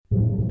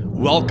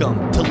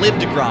Welcome to Live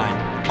to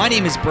Grind. My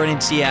name is Brennan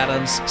T.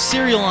 Adams,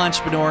 serial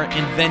entrepreneur,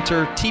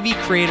 inventor, TV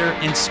creator,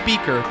 and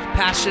speaker,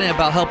 passionate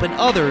about helping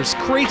others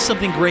create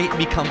something great and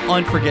become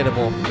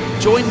unforgettable.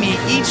 Join me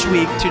each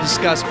week to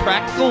discuss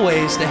practical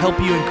ways to help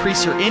you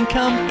increase your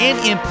income and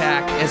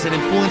impact as an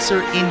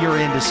influencer in your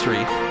industry.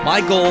 My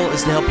goal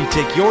is to help you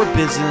take your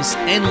business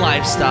and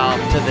lifestyle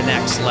to the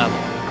next level.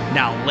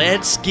 Now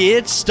let's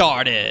get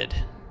started.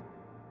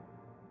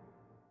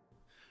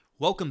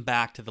 Welcome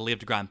back to the Live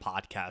to Grind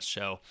podcast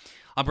show.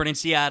 I'm Brennan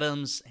C.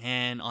 Adams,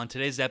 and on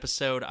today's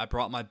episode, I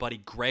brought my buddy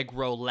Greg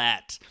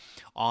Rollett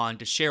on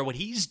to share what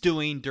he's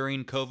doing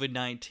during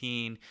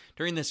COVID-19,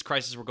 during this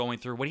crisis we're going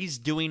through, what he's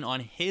doing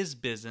on his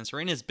business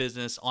or in his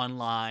business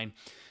online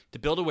to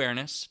build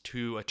awareness,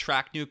 to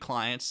attract new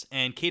clients,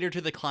 and cater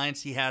to the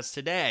clients he has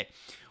today.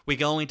 We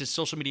go into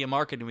social media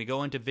marketing, we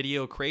go into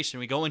video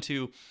creation, we go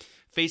into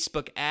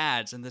Facebook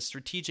ads and the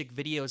strategic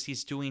videos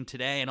he's doing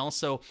today, and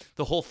also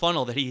the whole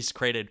funnel that he's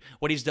created,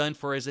 what he's done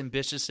for his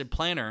Ambitious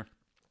Planner.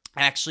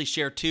 I actually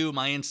share too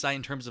my insight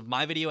in terms of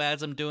my video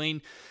ads I'm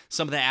doing,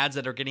 some of the ads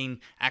that are getting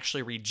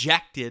actually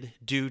rejected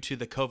due to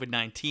the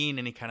COVID-19,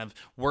 any kind of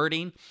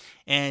wording,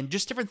 and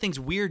just different things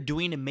we're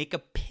doing to make a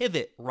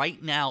pivot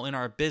right now in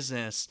our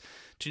business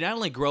to not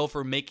only grow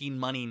for making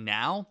money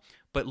now,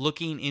 but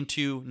looking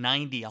into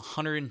 90,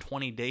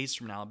 120 days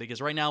from now. Because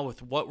right now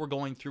with what we're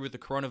going through with the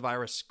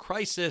coronavirus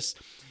crisis,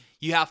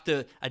 you have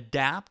to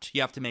adapt,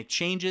 you have to make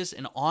changes,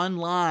 and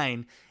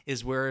online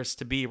is where it's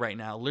to be right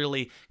now.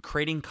 Literally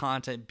creating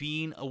content,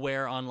 being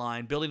aware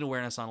online, building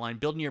awareness online,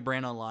 building your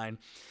brand online.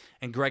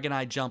 And Greg and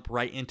I jump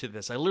right into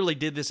this. I literally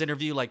did this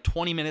interview like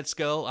 20 minutes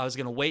ago. I was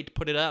going to wait to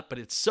put it up, but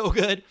it's so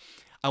good.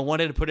 I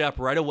wanted to put it up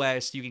right away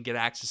so you can get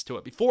access to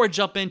it. Before I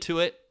jump into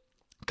it,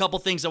 a couple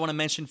things I want to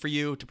mention for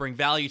you to bring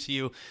value to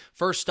you.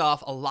 First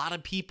off, a lot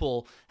of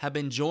people have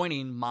been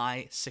joining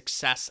my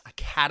Success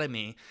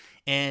Academy.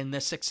 And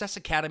the Success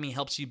Academy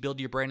helps you build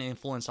your brand and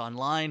influence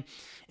online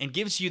and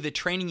gives you the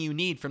training you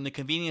need from the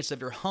convenience of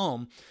your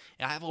home.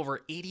 And I have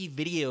over 80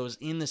 videos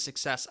in the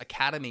Success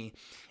Academy.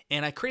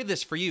 And I created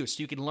this for you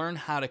so you can learn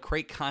how to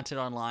create content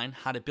online,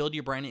 how to build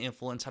your brand and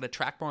influence, how to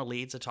attract more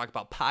leads. I talk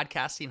about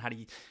podcasting, how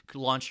to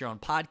launch your own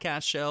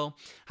podcast show,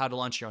 how to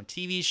launch your own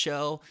TV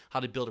show, how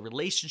to build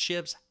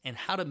relationships, and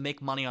how to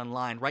make money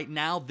online. Right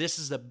now, this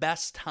is the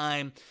best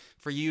time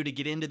for you to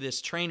get into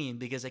this training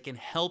because it can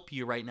help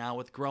you right now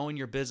with growing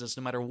your business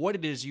no matter what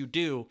it is you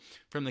do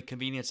from the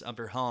convenience of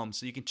your home.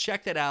 So you can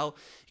check that out.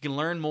 You can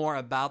learn more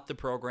about the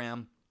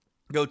program.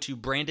 Go to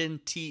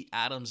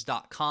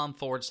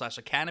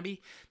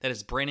brandonTadams.com/academy. That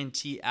is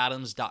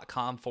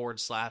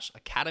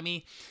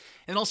brandonTadams.com/academy.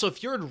 And also,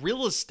 if you're in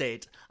real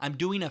estate, I'm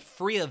doing a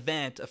free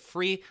event, a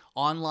free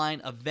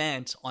online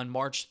event on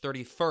March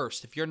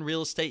 31st. If you're in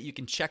real estate, you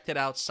can check that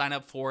out, sign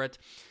up for it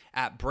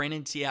at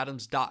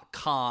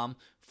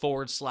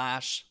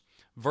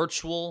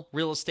brandonTadams.com/virtual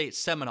real estate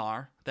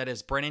seminar. That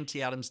is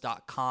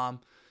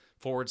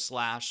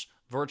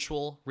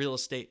brandonTadams.com/virtual real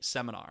estate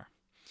seminar.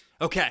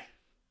 Okay.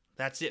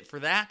 That's it for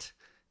that.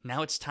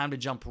 Now it's time to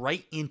jump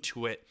right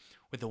into it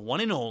with the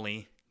one and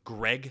only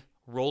Greg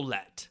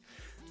Rollett.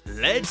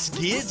 Let's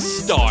get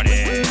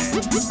started.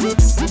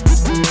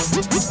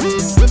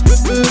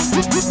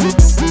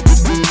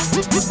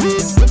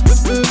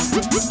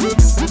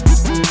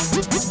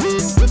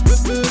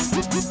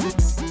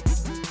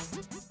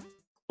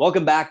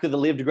 Welcome back to the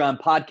Live to Grind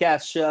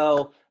podcast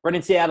show.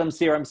 Brennan T. Adams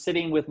here. I'm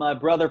sitting with my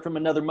brother from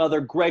another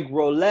mother, Greg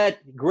Rollett.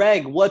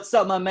 Greg, what's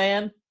up, my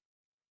man?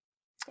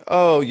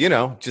 Oh,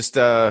 just,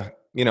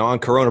 on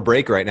Corona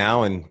break right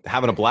now and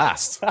having a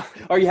blast.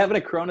 Are you having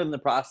a Corona in the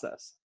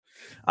process?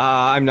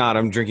 I'm not.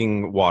 I'm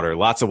drinking water,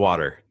 lots of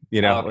water.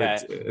 Okay.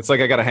 It's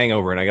like I got a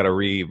hangover and I got to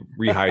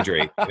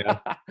rehydrate.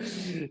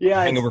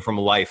 Yeah. Hangover from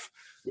life.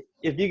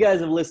 If you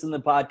guys have listened to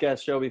the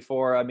podcast show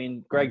before,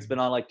 Greg's been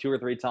on like 2 or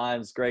 3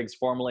 times. Greg's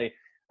formerly,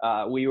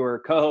 we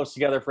were co-hosts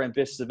together for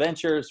Ambitious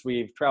Adventures.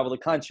 We've traveled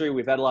the country.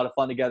 We've had a lot of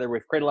fun together.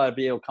 We've created a lot of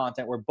video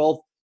content. We're both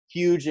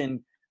huge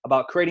in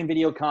about creating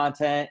video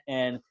content,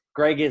 and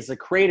Greg is the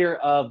creator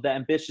of the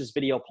Ambitious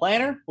Video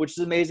Planner, which is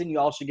amazing. You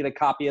all should get a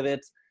copy of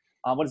it.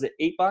 What is it,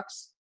 $8?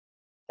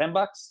 $10?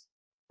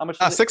 How much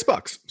is it?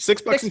 $6.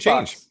 $6 and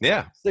change.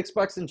 Yeah.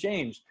 $6 and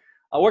change.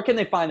 Where can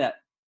they find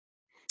that?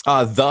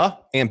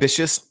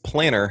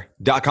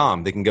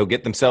 TheAmbitiousPlanner.com. They can go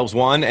get themselves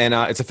one, and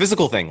it's a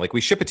physical thing. Like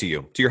we ship it to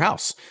you, to your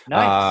house.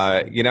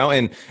 Nice.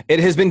 And it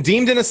has been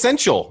deemed an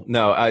essential.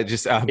 No,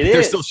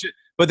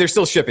 but they're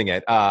still shipping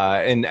it.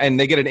 And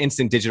they get an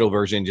instant digital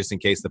version just in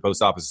case the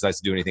post office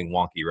decides to do anything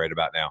wonky right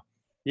about now.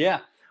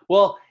 Yeah.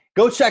 Well,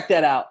 go check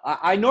that out.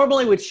 I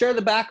normally would share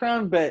the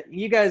background, but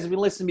you guys have been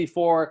listening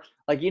before.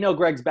 Like,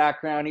 Greg's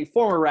background. He's a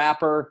former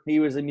rapper.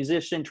 He was a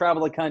musician,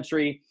 traveled the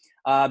country,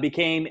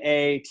 became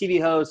a TV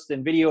host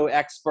and video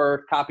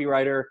expert,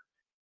 copywriter.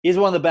 He's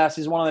one of the best.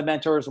 He's one of my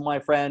mentors and my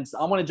friends.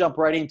 I want to jump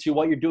right into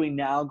what you're doing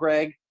now,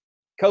 Greg.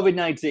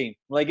 COVID-19.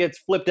 Like, it's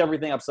flipped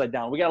everything upside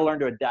down. We got to learn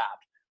to adapt.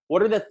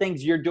 What are the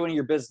things you're doing in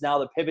your business now,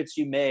 the pivots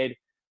you made,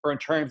 or in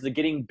terms of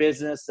getting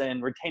business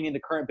and retaining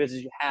the current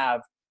business you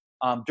have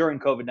during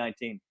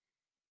COVID-19?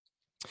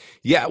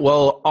 Yeah,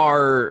 well,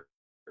 our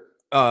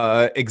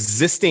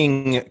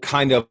existing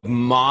kind of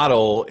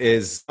model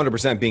is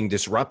 100% being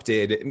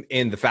disrupted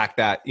in the fact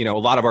that, a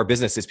lot of our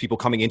business is people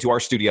coming into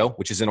our studio,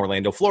 which is in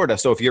Orlando, Florida.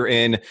 So if you're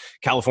in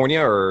California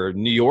or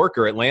New York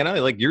or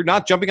Atlanta, like, you're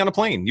not jumping on a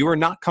plane. You are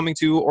not coming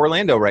to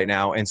Orlando right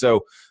now. And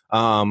so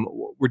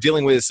we're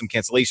dealing with some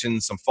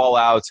cancellations, some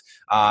fallout,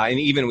 and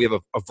even we have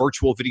a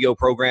virtual video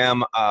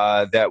program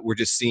that we're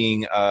just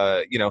seeing,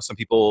 some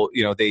people,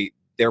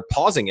 they're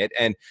pausing it.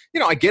 And,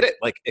 I get it.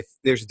 Like, if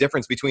there's a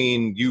difference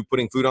between you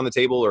putting food on the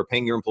table or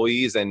paying your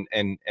employees and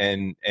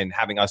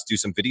having us do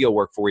some video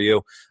work for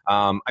you.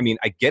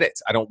 I get it.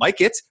 I don't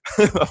like it,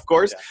 of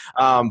course.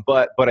 Yeah.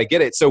 But I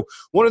get it. So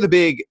one of the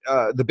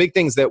big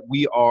things that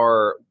we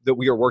are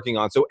working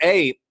on. So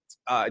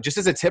just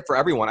as a tip for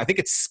everyone, I think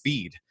it's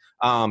speed.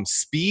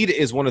 Speed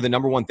is one of the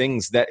number one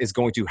things that is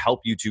going to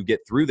help you to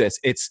get through this.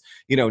 It's,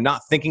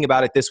 not thinking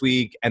about it this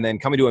week and then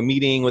coming to a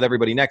meeting with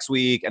everybody next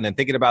week and then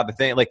thinking about the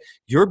thing. Like,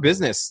 your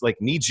business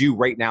needs you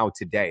right now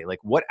today. Like,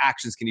 what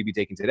actions can you be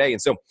taking today?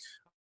 And so,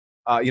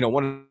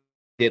 one of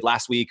the did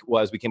last week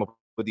was we came up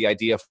with the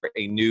idea for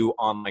a new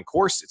online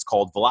course. It's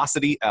called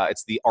Velocity.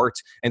 It's the art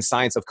and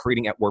science of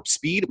creating at warp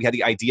speed. We had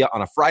the idea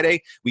on a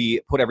Friday.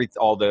 We put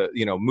all the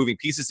moving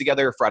pieces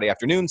together Friday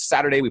afternoon.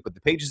 Saturday, we put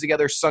the pages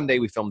together. Sunday,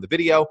 we filmed the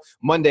video.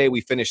 Monday,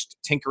 we finished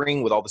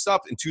tinkering with all the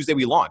stuff. And Tuesday,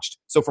 we launched.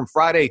 So from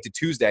Friday to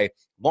Tuesday,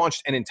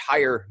 launched an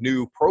entire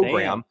new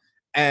program. Damn.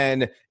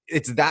 And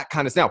it's that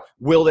kind of now.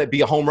 Will it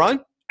be a home run?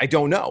 I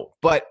don't know.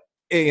 But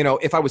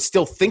if I was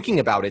still thinking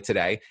about it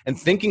today and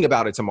thinking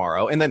about it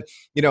tomorrow, and then,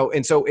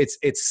 and so it's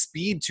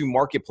speed to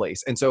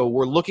marketplace. And so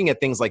we're looking at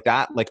things like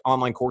that, like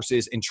online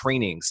courses and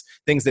trainings,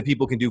 things that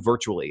people can do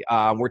virtually.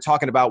 We're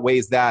talking about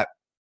ways that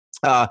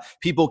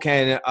people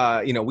can,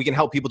 we can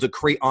help people to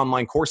create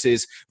online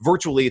courses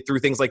virtually through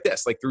things like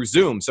this, like through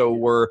Zoom. So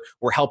we're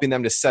helping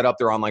them to set up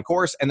their online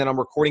course, and then I'm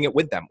recording it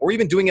with them, or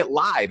even doing it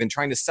live and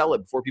trying to sell it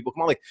before people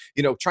come on. Like,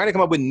 trying to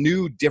come up with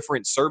new,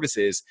 different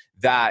services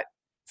that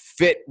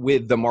fit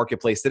with the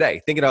marketplace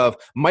today. Thinking of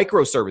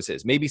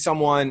microservices. Maybe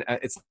someone,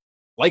 it's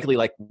likely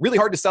really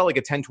hard to sell like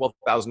a $10,000,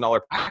 $12,000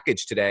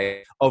 package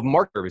today of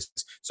market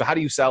services. So how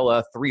do you sell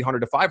a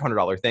 $300 to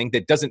 $500 thing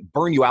that doesn't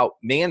burn you out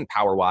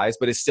manpower wise,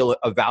 but is still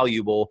a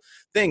valuable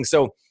thing?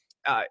 So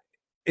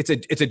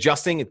it's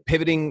adjusting,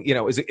 pivoting,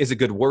 is a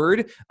good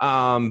word.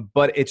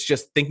 But it's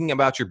just thinking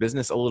about your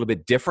business a little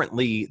bit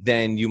differently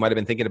than you might've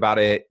been thinking about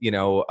it,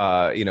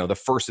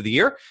 the first of the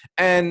year,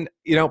 and,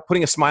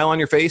 putting a smile on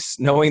your face,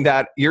 knowing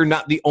that you're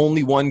not the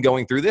only one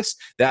going through this,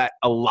 that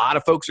a lot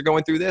of folks are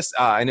going through this.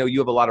 I know you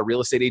have a lot of real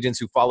estate agents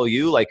who follow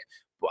you. Like,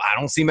 I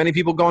don't see many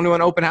people going to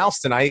an open house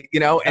tonight,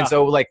 and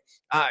so and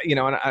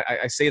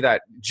I say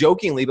that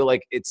jokingly, but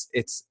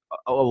it's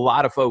a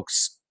lot of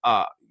folks,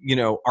 are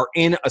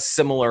in a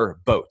similar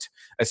boat,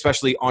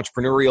 especially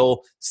entrepreneurial,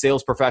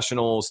 sales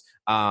professionals,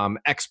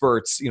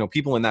 experts,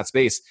 people in that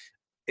space.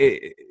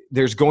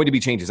 There's going to be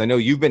changes. I know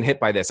you've been hit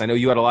by this. I know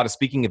you had a lot of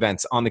speaking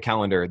events on the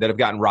calendar that have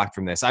gotten rocked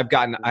from this.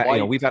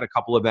 We've had a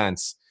couple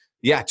events.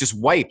 Yeah, just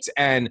wiped.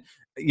 And,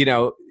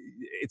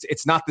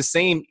 it's not the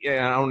same.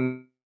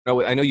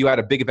 I know you had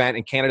a big event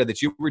in Canada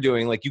that you were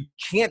doing. Like, you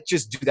can't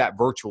just do that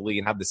virtually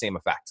and have the same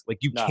effect. Like,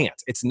 you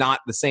can't. It's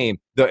not the same.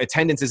 The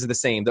attendance isn't the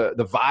same. The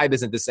vibe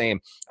isn't the same.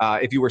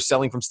 If you were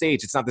selling from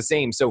stage, it's not the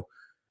same. So,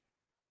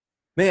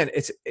 man,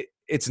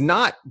 it's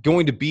not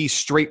going to be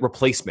straight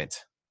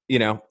replacement.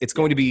 It's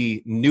going to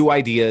be new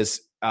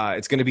ideas.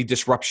 It's going to be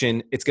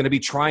disruption. It's going to be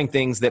trying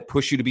things that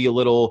push you to be a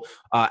little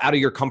out of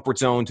your comfort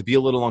zone, to be a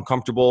little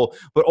uncomfortable.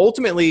 But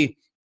ultimately,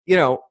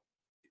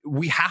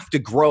 we have to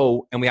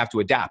grow and we have to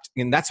adapt.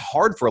 And that's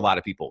hard for a lot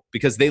of people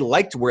because they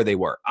liked where they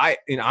were.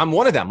 I'm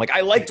one of them. Like,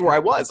 I liked where I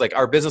was. Like,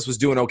 our business was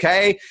doing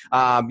okay.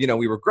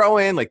 We were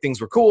growing, like, things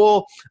were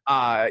cool.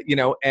 I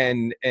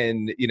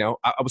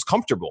was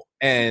comfortable.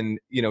 And,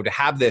 to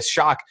have this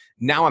shock,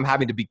 now I'm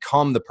having to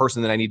become the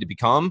person that I need to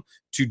become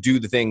to do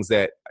the things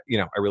that,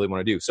 I really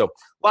want to do. So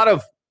a lot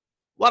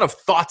of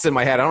thoughts in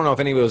my head. I don't know if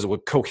any of those were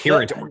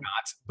coherent or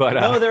not, but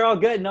no, they're all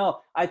good.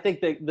 No, I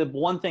think that the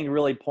one thing to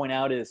really point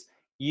out is,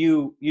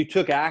 you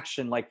took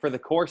action. Like, for the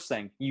course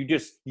thing, you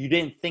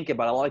didn't think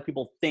about it. A lot of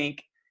people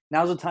think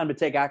now's the time to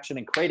take action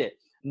and create it.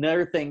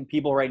 Another thing,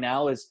 people right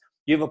now, is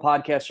you have a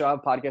podcast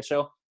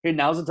show. Here,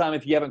 now's the time.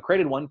 If you haven't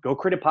created one, go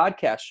create a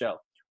podcast show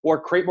or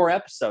create more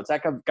episodes.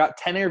 I've got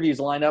 10 interviews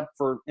lined up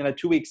in a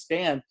 2-week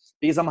span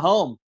because I'm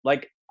home.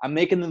 Like, I'm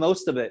making the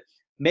most of it.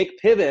 Make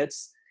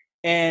pivots,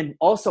 and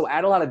also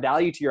add a lot of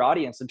value to your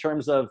audience in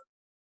terms of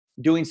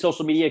doing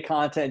social media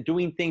content,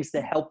 doing things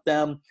to help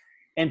them.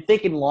 And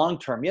thinking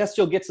long-term. Yes,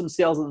 you'll get some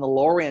sales on the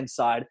lower end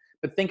side,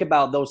 but think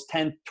about those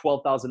 $10,000,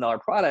 $12,000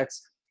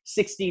 products.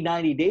 60,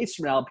 90 days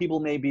from now,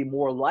 people may be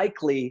more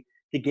likely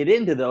to get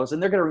into those,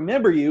 and they're going to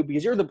remember you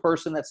because you're the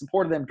person that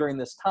supported them during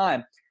this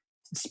time.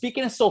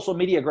 Speaking of social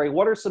media, Greg,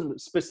 what are some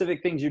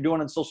specific things you're doing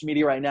on social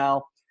media right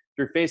now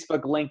through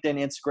Facebook, LinkedIn,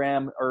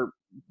 Instagram, or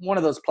one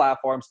of those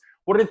platforms?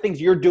 What are the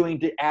things you're doing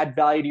to add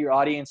value to your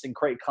audience and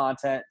create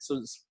content?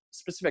 So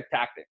specific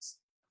tactics.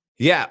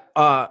 Yeah,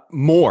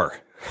 more,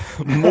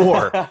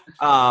 more,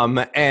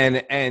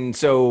 and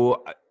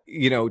so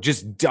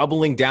just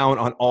doubling down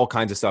on all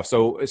kinds of stuff.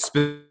 So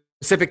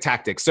specific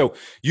tactics. So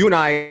you and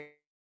I,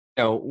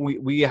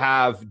 we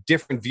have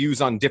different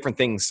views on different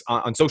things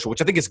on social,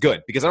 which I think is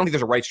good because I don't think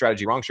there's a right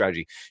strategy, wrong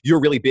strategy.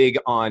 You're really big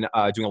on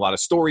doing a lot of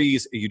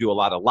stories. You do a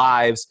lot of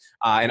lives.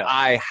 And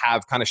I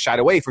have kind of shied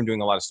away from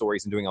doing a lot of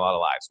stories and doing a lot of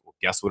lives. Well,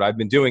 guess what I've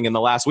been doing in the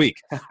last week?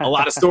 A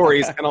lot of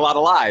stories and a lot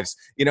of lives.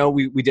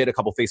 We did a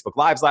couple Facebook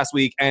Lives last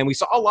week and we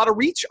saw a lot of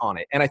reach on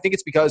it. And I think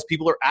it's because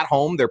people are at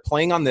home, they're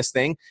playing on this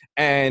thing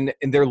and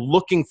they're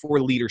looking for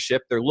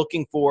leadership. They're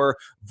looking for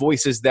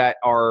voices that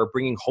are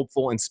bringing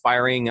hopeful,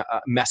 inspiring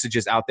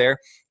messages out there.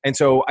 And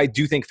so I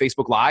do think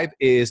Facebook Live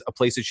is a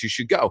place that you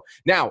should go.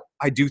 Now,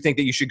 I do think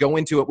that you should go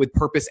into it with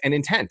purpose and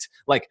intent.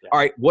 Like, all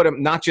right,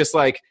 not just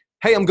like,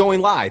 hey, I'm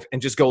going live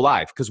and just go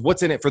live, because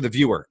what's in it for the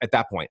viewer at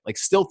that point? Like,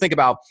 still think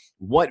about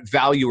what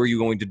value are you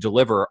going to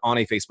deliver on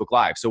a Facebook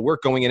Live. So we're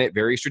going in it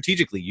very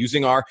strategically,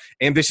 using our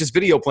ambitious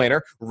video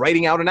planner,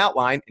 writing out an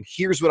outline, and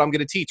here's what I'm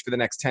going to teach for the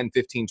next 10,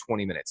 15,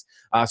 20 minutes.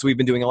 So we've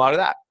been doing a lot of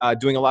that,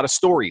 doing a lot of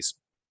stories,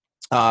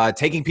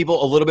 taking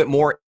people a little bit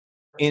more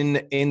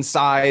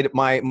inside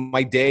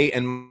my day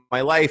and my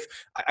life.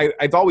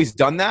 I've always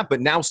done that, but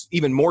now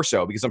even more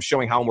so because I'm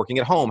showing how I'm working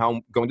at home, how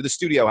I'm going to the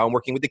studio, how I'm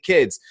working with the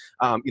kids.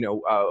 One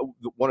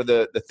of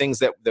the things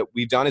that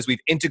we've done is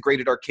we've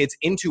integrated our kids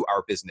into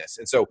our business.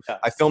 And so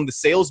I filmed the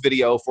sales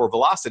video for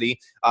Velocity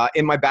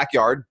in my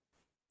backyard.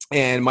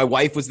 And my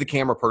wife was the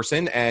camera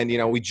person, and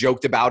we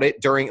joked about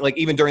it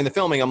even during the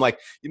filming. I'm like,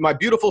 my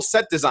beautiful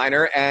set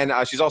designer, and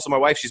she's also my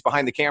wife. She's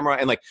behind the camera,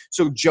 and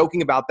so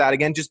joking about that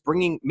again, just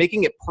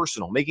making it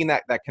personal, making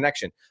that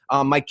connection.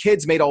 My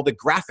kids made all the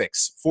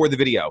graphics for the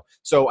video,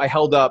 so I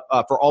held up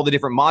for all the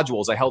different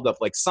modules. I held up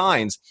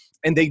signs,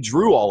 and they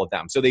drew all of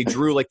them. So they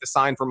drew the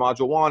sign for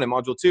module 1 and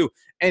module 2,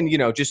 and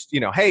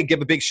hey,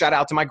 give a big shout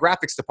out to my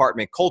graphics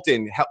department.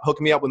 Colton hooked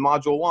me up with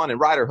module 1, and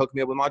Ryder hooked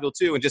me up with module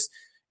 2, and just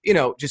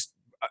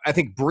I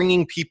think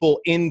bringing people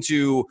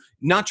into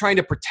not trying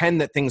to pretend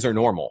that things are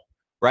normal,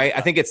 right?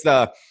 I think it's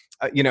I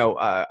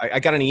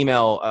got an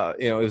email,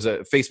 it was a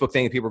Facebook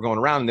thing that people were going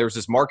around, and there was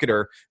this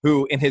marketer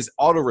who in his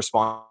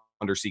autoresponder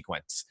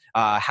sequence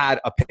had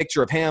a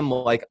picture of him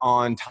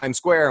on Times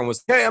Square and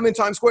was, hey, I'm in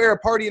Times Square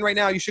partying right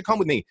now. You should come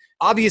with me.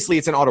 Obviously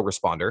it's an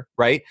autoresponder,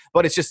 right?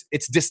 But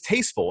it's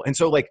distasteful. And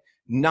so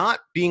not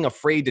being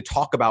afraid to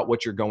talk about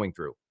what you're going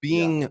through,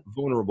 being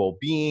vulnerable,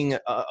 being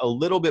a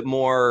little bit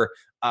more,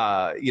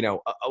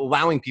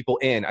 allowing people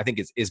in, I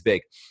think is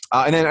big.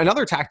 And then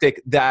another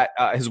tactic that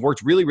has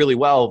worked really, really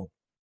well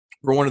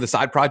for one of the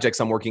side projects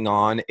I'm working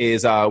on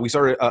is we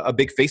started a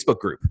big Facebook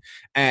group.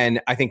 And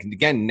I think,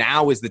 again,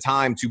 now is the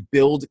time to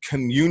build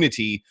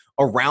community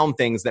around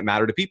things that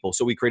matter to people.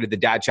 So we created the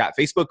Dad Chat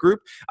Facebook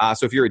group.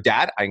 So if you're a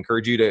dad, I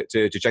encourage you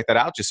to check that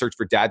out. Just search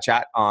for Dad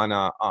Chat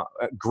on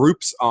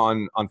groups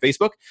on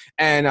Facebook.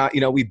 And,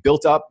 we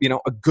built up,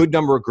 a good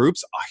number of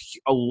groups,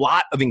 a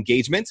lot of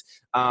engagement.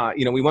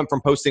 We went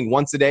from posting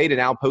once a day to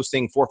now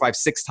posting 4, 5,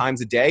 6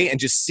 times a day, and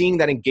just seeing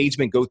that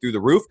engagement go through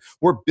the roof.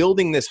 We're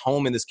building this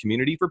home and this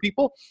community for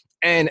people.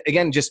 And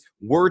again,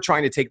 we're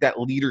trying to take that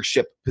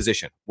leadership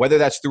position, whether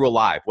that's through a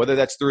live, whether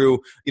that's through,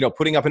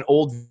 putting up an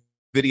old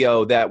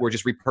video that we're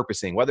just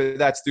repurposing, whether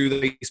that's through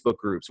the Facebook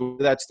groups,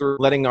 whether that's through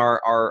letting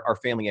our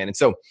family in. And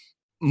so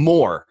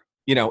more,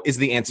 is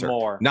the answer.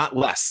 More. Not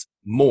less.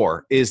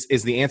 More is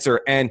the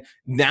answer. And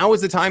now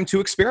is the time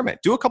to experiment.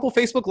 Do a couple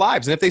Facebook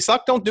Lives. And if they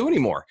suck, don't do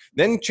anymore.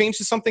 Then change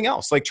to something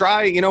else.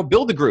 Try,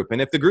 build a group. And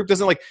if the group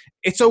doesn't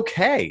it's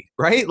okay,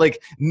 right?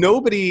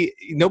 Nobody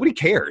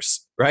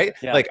cares, right?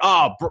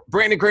 Yeah.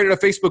 Brandon created a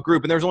Facebook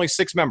group and there's only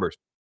 6 members.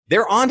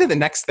 They're on to the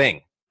next thing.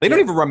 They don't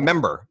even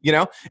remember,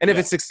 and if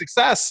it's a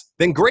success,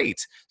 then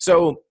great.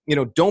 So,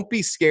 don't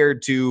be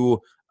scared to,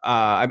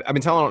 I've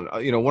been telling,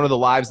 one of the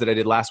lives that I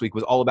did last week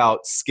was all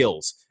about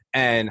skills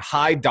and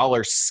high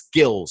dollar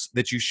skills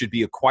that you should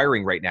be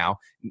acquiring right now.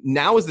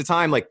 Now is the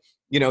time,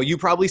 you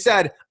probably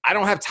said, I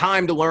don't have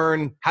time to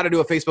learn how to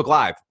do a Facebook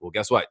Live. Well,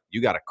 guess what?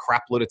 You got a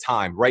crap load of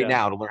time right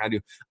now to learn how to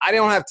do. I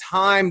don't have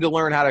time to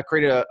learn how to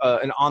create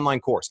an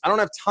online course. I don't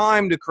have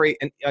time to create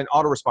an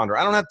autoresponder.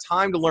 I don't have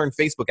time to learn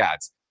Facebook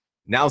ads.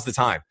 Now's the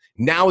time.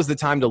 Now is the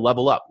time to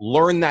level up.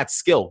 Learn that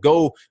skill.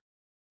 Go,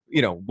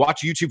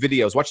 watch YouTube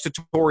videos, watch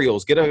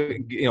tutorials, get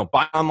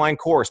buy an online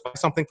course, buy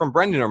something from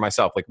Brendan or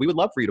myself. We would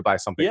love for you to buy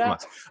something from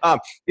us.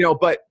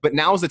 But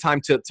now is the time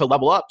to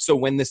level up. So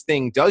when this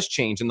thing does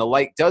change and the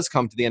light does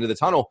come to the end of the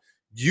tunnel,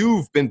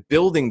 you've been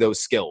building those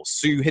skills.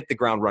 So you hit the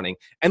ground running.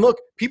 And look,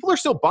 people are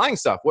still buying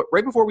stuff.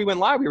 Right before we went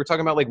live, we were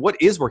talking about what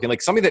is working.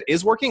 Something that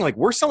is working,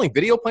 we're selling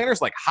video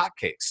planners like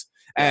hotcakes.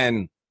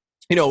 And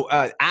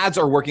ads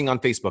are working on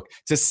Facebook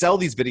to sell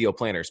these video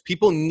planners.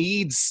 People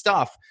need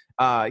stuff.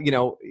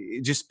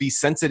 Just be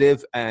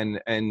sensitive and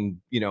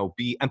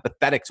be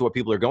empathetic to what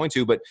people are going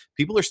to, but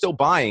people are still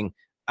buying.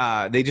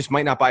 they just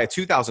might not buy a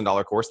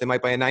 $2,000 course. They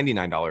might buy a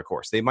 $99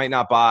 course. They might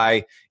not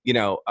buy,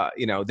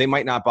 they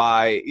might not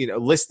buy,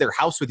 list their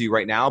house with you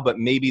right now, but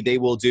maybe they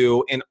will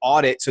do an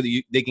audit so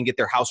that they can get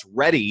their house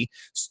ready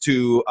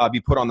to be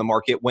put on the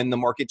market when the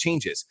market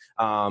changes.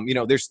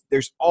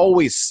 There's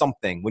always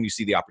something when you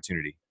see the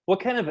opportunity.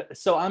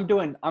 So I'm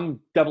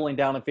doubling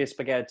down on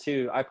Facebook ad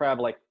too. I probably have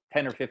like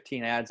 10 or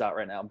 15 ads out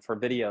right now for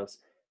videos.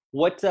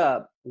 What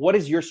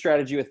is your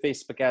strategy with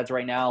Facebook ads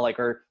right now? Like,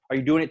 are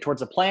you doing it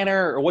towards a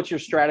planner, or what's your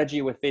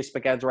strategy with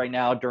Facebook ads right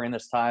now during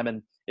this time?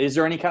 And is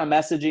there any kind of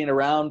messaging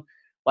around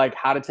like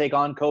how to take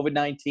on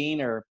COVID-19,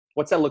 or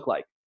what's that look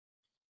like?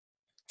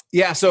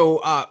 Yeah. So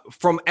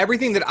from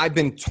everything that I've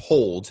been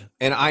told,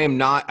 and I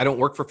don't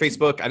work for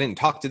Facebook, I didn't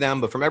talk to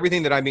them, but from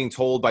everything that I'm being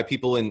told by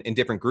people in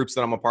different groups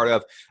that I'm a part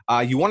of,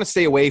 you want to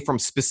stay away from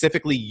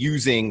specifically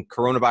using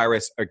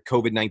coronavirus or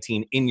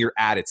COVID-19 in your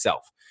ad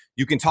itself.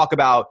 You can talk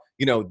about,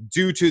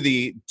 due to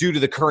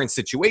the current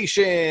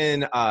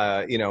situation,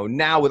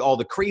 now with all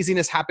the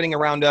craziness happening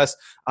around us.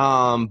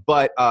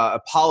 But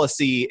a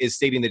policy is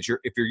stating that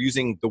if you're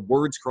using the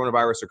words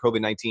coronavirus or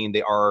COVID-19,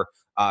 they are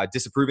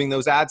disapproving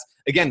those ads.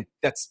 Again,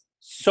 that's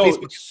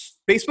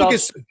Facebook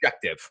is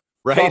subjective,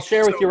 right? So I'll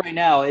share with you right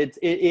now. It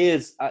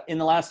is in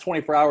the last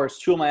 24 hours,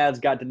 2 of my ads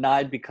got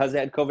denied because they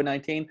had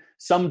COVID-19.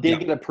 Some did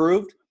get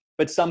approved,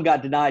 but some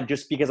got denied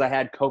just because I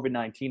had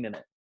COVID-19 in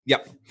it.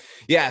 Yep.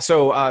 Yeah.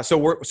 So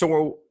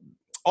we're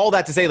all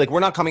that to say, like, we're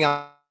not coming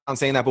out on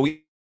saying that, but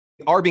we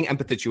are being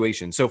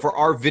empathituation. So for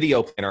our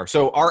video planner,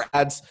 so our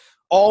ads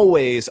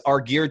always are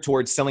geared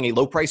towards selling a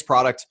low price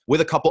product with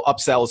a couple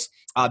upsells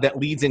that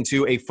leads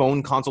into a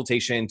phone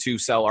consultation to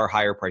sell our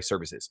higher price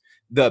services.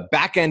 The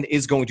back end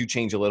is going to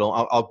change a little.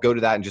 I'll go to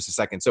that in just a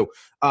second. So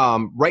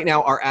right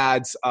now our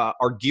ads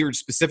are geared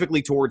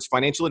specifically towards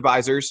financial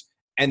advisors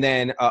and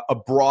then a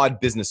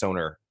broad business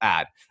owner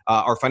ad.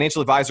 Our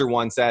financial advisor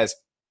one says,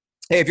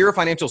 hey, if you're a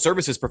financial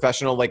services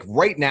professional, like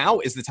right now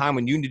is the time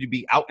when you need to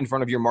be out in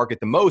front of your market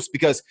the most,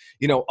 because,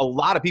 a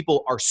lot of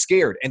people are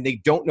scared and they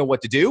don't know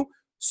what to do.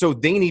 So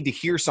they need to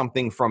hear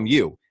something from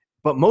you.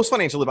 But most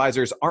financial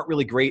advisors aren't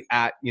really great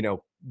at,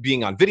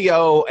 being on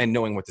video and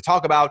knowing what to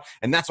talk about.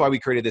 And that's why we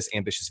created this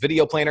ambitious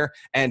video planner.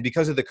 And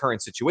because of the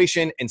current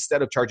situation,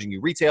 instead of charging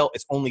you retail,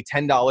 it's only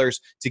 $10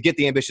 to get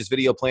the ambitious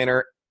video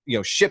planner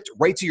shipped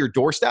right to your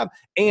doorstep.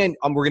 And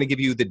we're going to give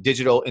you the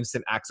digital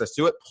instant access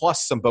to it,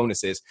 plus some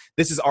bonuses.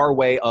 This is our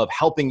way of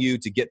helping you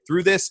to get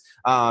through this.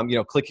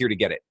 Click here to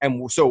get it.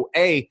 And so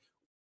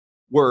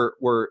we're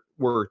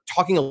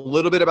talking a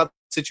little bit about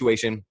the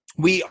situation.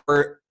 We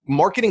are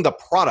marketing the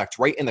product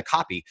right in the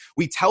copy.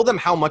 We tell them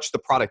how much the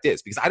product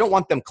is, because I don't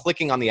want them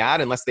clicking on the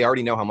ad unless they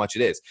already know how much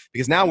it is,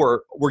 because now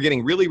we're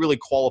getting really, really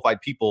qualified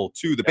people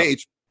to the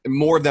page.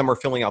 More of them are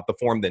filling out the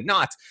form than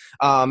not.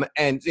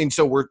 And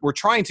so we're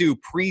trying to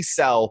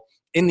pre-sell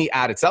in the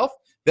ad itself.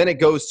 Then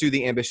it goes to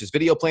the ambitious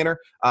video planner,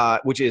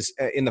 which is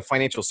in the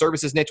financial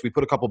services niche. We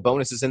put a couple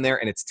bonuses in there,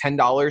 and it's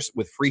 $10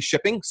 with free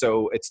shipping.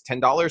 So it's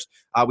 $10.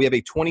 We have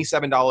a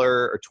 $27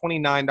 or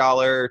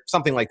 $29,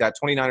 something like that,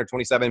 $29 or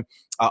 $27,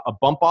 a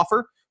bump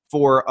offer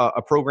for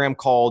a program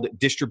called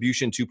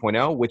Distribution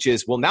 2.0, which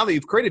is, well, now that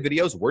you've created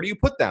videos, where do you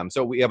put them?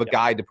 So we have a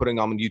guide to putting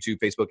them on YouTube,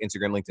 Facebook,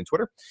 Instagram, LinkedIn,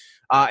 Twitter.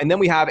 And then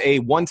we have a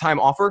one-time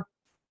offer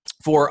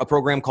for a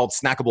program called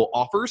Snackable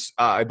Offers.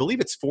 I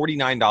believe it's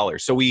 $49.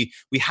 So we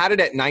had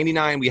it at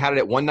 $99. We had it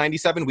at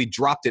 $197. We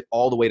dropped it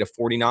all the way to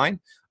 $49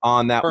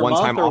 on that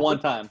one-time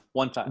offer.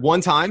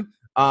 One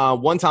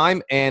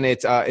time. And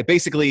it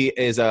basically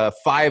is 5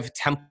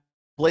 templates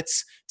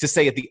to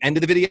say at the end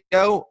of the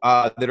video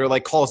that are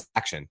like calls to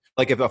action.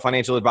 Like if a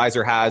financial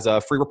advisor has a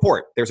free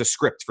report, there's a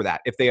script for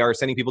that. If they are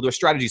sending people to a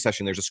strategy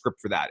session, there's a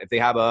script for that. If they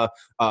have a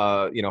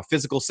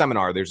physical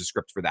seminar, there's a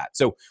script for that.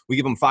 So we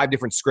give them 5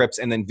 different scripts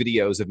and then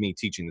videos of me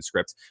teaching the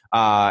scripts,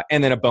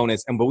 and then a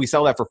bonus. But we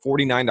sell that for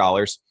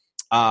 $49.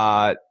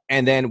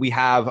 And then we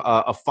have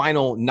a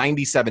final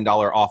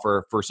 $97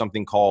 offer for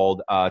something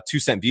called 2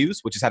 cent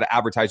views, which is how to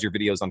advertise your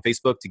videos on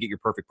Facebook to get your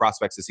perfect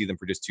prospects to see them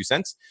for just 2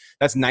 cents.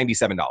 That's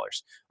 $97.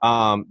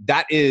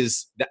 That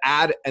is the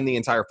ad and the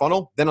entire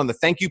funnel. Then on the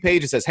thank you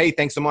page, it says, hey,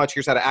 thanks so much.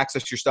 Here's how to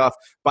access your stuff.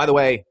 By the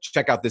way,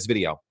 check out this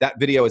video. That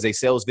video is a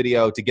sales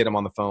video to get them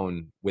on the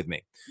phone with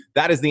me.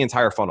 That is the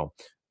entire funnel.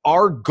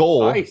 Our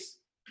goal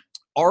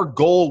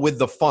with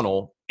the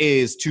funnel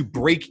is to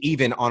break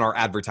even on our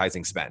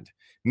advertising spend.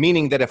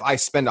 Meaning that if I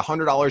spend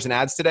 $100 in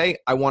ads today,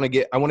 I want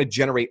to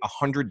generate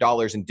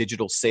 $100 in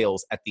digital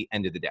sales at the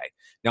end of the day.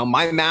 Now,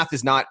 my math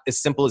is not as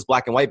simple as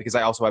black and white because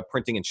I also have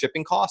printing and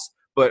shipping costs,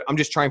 but I'm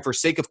just trying, for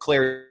sake of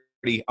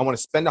clarity, I want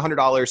to spend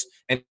 $100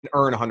 and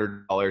earn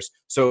 $100.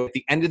 So at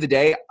the end of the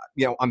day,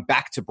 I'm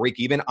back to break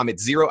even. I'm at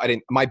zero.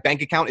 My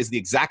bank account is the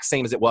exact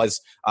same as it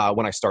was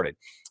when I started.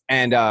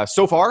 And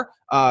so far,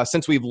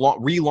 since we've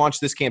relaunched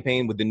this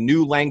campaign with the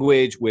new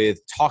language, with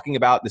talking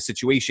about the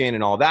situation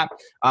and all that,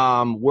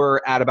 we're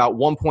at about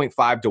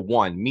 1.5 to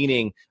 1,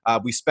 meaning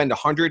we spend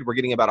 100, we're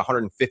getting about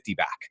 150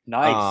 back.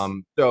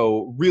 Nice.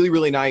 So really,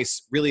 really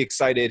nice, really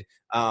excited.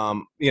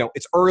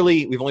 It's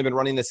early. We've only been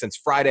running this since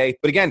Friday.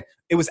 But again,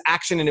 it was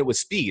action and it was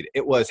speed.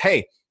 It was,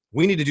 hey,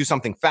 we need to do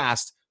something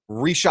fast.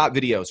 Reshot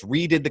videos,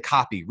 redid the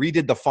copy,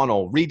 redid the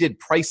funnel, redid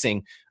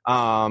pricing.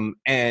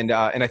 And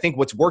I think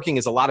what's working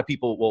is a lot of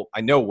people, well,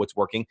 I know what's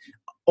working.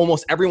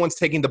 Almost everyone's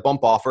taking the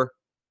bump offer.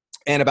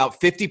 And about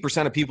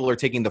 50% of people are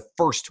taking the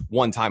first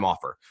one-time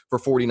offer for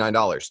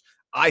 $49.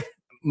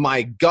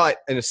 My gut,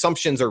 and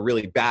assumptions are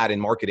really bad in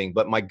marketing,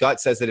 but my gut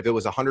says that if it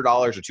was $100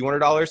 or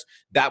 $200,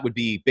 that would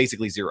be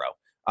basically zero.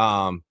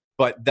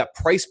 But that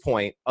price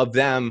point of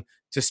them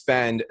to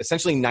spend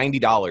essentially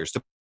 $90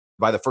 to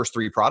buy the first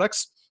 3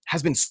 products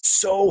has been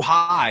so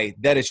high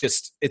that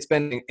it's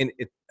been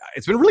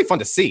really fun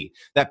to see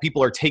that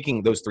people are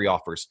taking those 3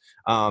 offers.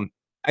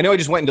 I know I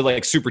just went into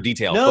like super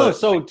detail. No, but,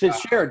 so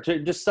to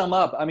just sum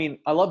up, I mean,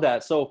 I love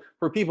that. So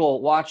for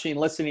people watching,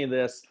 listening to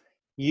this,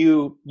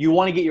 you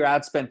want to get your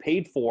ad spend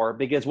paid for,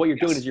 because what you're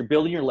doing is you're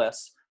building your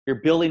list,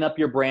 you're building up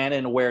your brand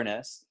and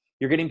awareness,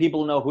 you're getting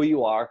people to know who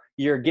you are,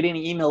 you're getting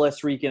an email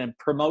list where you can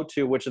promote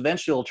to, which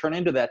eventually will turn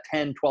into that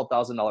 $10,000,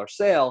 $12,000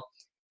 sale.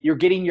 You're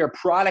getting your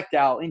product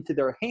out into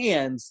their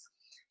hands.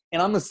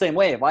 And I'm the same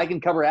way. If I can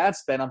cover ad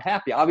spend, I'm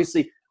happy.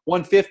 Obviously,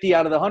 150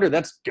 out of the 100,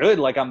 that's good.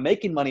 Like, I'm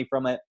making money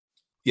from it.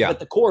 Yeah. But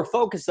the core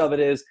focus of it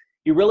is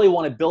you really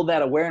want to build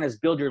that awareness,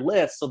 build your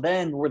list. So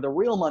then where the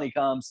real money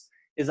comes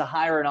is a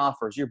higher in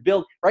offers.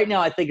 Right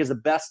now, I think is the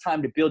best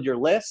time to build your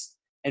list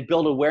and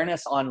build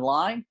awareness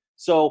online.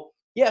 So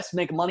yes,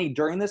 make money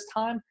during this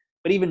time,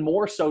 but even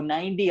more so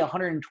 90,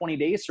 120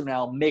 days from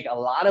now, make a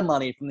lot of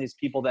money from these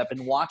people that have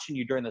been watching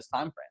you during this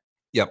time frame.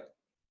 Yep.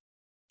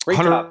 Great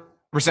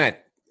 100%.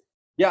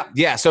 Yeah.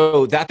 Yeah.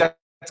 So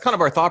that's kind of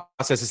our thought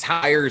process is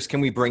how hires can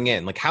we bring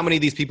in? Like how many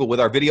of these people with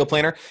our video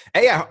planner?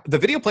 Yeah, the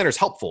video planner is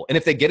helpful. And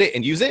if they get it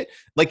and use it,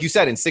 like you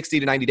said, in 60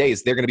 to 90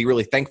 days, they're going to be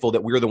really thankful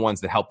that we're the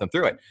ones that help them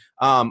through it.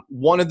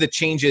 One of the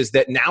changes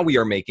that now we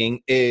are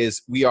making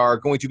is we are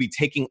going to be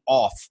taking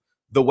off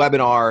the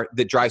webinar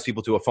that drives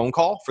people to a phone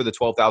call for the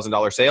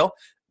 $12,000 sale,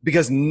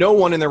 because no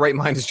one in their right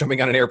mind is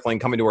jumping on an airplane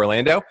coming to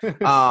Orlando.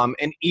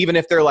 And even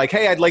if they're like,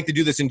 hey, I'd like to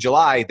do this in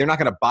July, they're not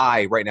going to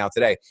buy right now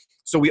today.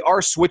 So we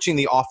are switching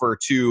the offer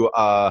to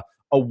a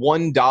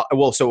 $1.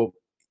 Well, so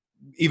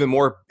even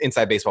more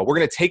inside baseball, we're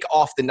going to take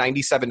off the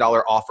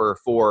 $97 offer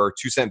for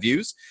 2-cent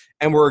views,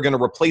 and we're going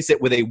to replace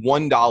it with a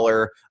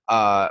 $1.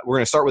 We're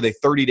going to start with a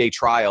 30-day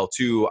trial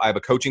I have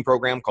a coaching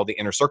program called the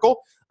Inner Circle.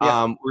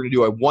 Yeah. We're going to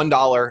do a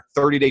 $1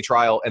 30-day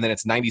trial, and then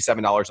it's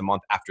 $97 a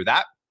month after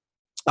that.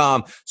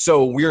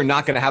 So we're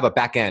not going to have a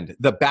back end.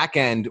 The back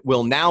end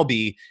will now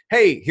be,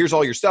 hey, here's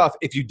all your stuff.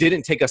 If you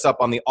didn't take us up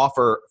on the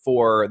offer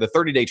for the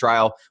 30-day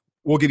trial,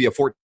 we'll give you a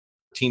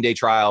 14-day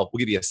trial. We'll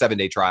give you a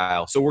 7-day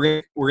trial. So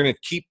we're going to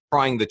keep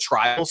trying the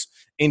trials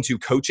into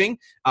coaching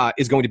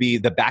is going to be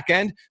the back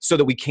end so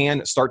that we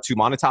can start to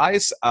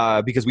monetize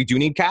because we do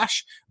need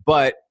cash.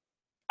 But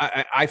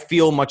I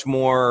feel much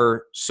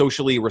more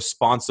socially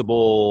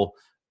responsible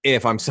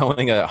if I'm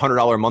selling a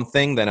 $100 a month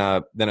thing than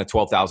a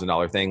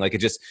 $12,000 thing. Like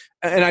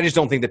and I just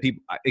don't think that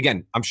people,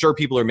 again, I'm sure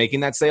people are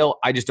making that sale.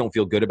 I just don't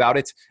feel good about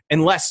it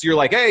unless you're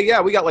like, hey, yeah,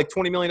 we got like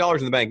 $20 million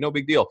in the bank. No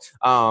big deal.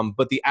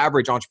 But the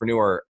average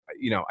entrepreneur,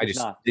 they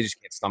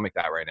just can't stomach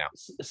that right now.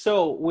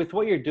 So with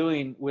what you're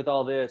doing with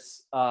all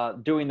this,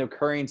 doing the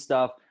recurring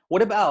stuff,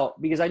 what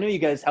about, because I know you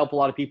guys help a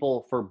lot of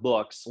people for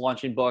books,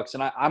 launching books,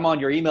 and I'm on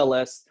your email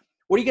list.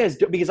 What do you guys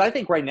do? Because I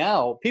think right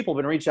now people have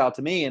been reaching out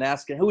to me and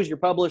asking, who is your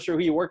publisher? Who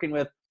are you working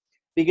with?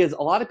 Because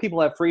a lot of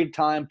people have free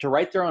time to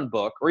write their own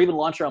book or even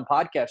launch their own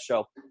podcast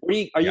show.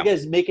 Are you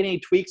guys making any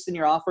tweaks in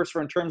your offers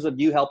in terms of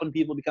you helping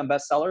people become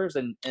bestsellers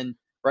and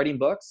writing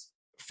books?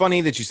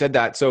 Funny that you said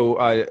that.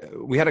 So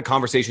we had a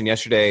conversation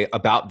yesterday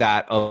about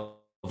that of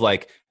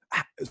like,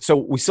 so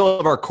we still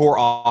have our core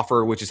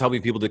offer, which is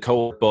helping people to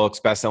co-write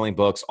books, best-selling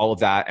books, all of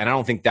that. And I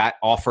don't think that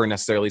offer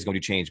necessarily is going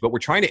to change, but we're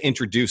trying to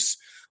introduce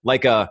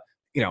like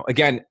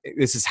again,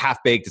 this is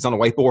half-baked. It's on a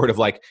whiteboard of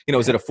like,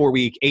 is it a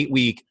 4-week,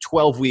 8-week,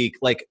 12-week,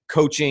 like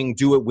coaching,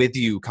 do it with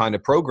you kind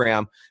of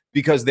program,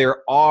 because there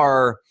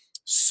are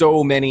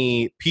so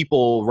many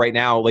people right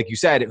now, like you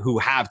said, who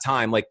have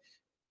time, like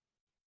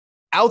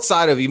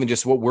outside of even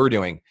just what we're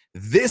doing.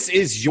 This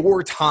is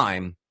your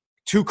time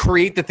to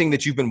create the thing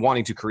that you've been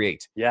wanting to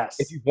create. Yes.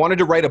 If you wanted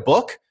to write a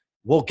book,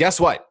 well, guess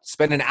what?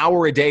 Spend an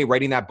hour a day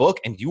writing that book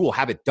and you will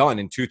have it done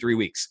in 2-3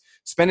 weeks.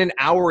 Spend an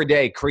hour a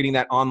day creating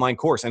that online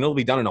course and it'll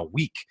be done in a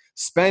week.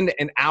 Spend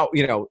an hour,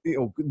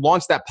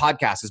 launch that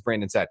podcast, as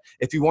Brandon said.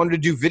 If you wanted to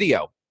do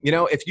video,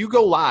 if you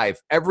go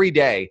live every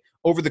day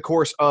over the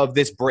course of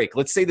this break,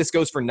 let's say this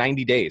goes for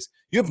 90 days,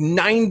 you have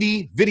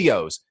 90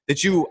 videos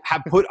that you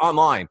have put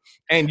online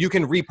and you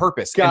can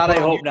repurpose. God, I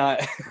hope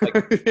not.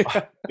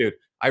 Dude,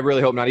 I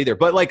really hope not either.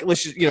 But like,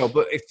 let's just,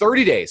 but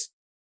 30 days,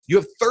 you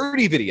have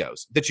 30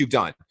 videos that you've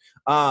done.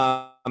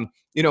 A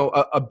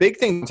big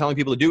thing I'm telling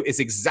people to do is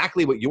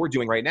exactly what you're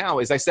doing right now.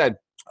 Is I said,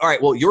 all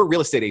right, well, you're a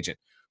real estate agent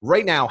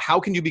right now. How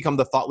can you become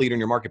the thought leader in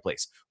your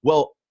marketplace?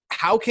 Well,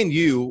 how can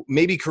you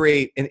maybe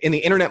create in the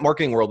internet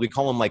marketing world, we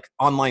call them like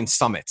online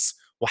summits.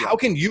 Well, how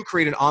can you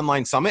create an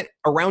online summit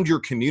around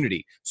your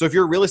community? So if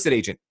you're a real estate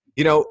agent,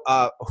 who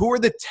are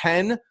the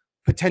 10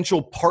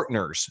 potential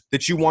partners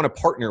that you want to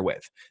partner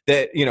with,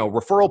 that,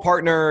 referral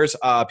partners,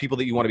 people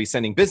that you want to be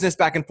sending business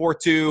back and forth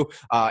to,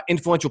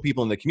 influential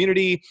people in the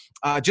community.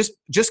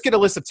 Just get a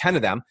list of 10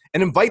 of them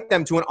and invite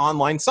them to an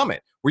online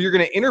summit where you're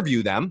going to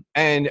interview them,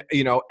 and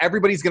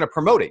everybody's going to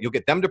promote it. You'll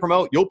get them to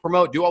promote, you'll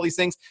promote, do all these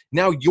things.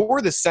 Now you're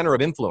the center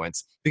of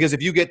influence, because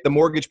if you get the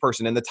mortgage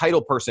person and the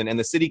title person and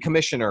the city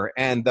commissioner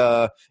and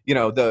the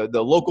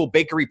local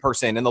bakery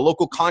person and the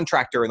local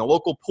contractor and the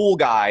local pool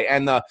guy,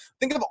 and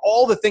think of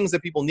all the things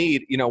that people need,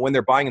 when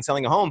they're buying and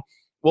selling a home.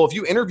 Well, if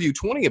you interview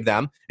 20 of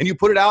them and you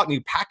put it out and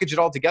you package it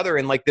all together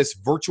in like this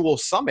virtual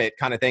summit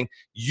kind of thing,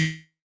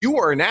 you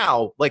are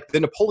now like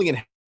the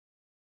Napoleon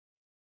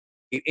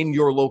in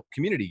your local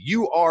community.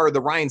 You are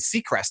the Ryan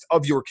Seacrest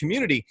of your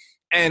community.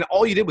 And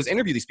all you did was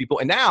interview these people.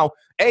 And now,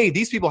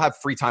 these people have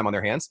free time on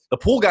their hands. The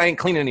pool guy ain't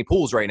cleaning any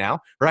pools right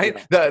now,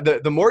 right? Yeah.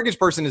 The mortgage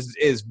person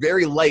is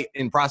very light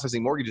in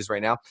processing mortgages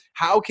right now.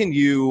 How can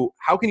you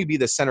be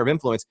the center of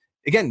influence?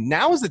 Again,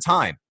 now is the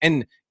time.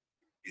 And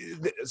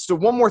so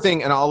one more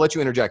thing, and I'll let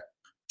you interject.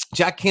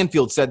 Jack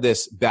Canfield said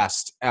this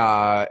best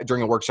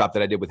during a workshop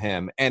that I did with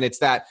him. And it's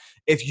that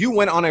if you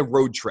went on a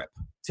road trip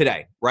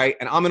today, right?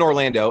 And I'm in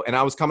Orlando and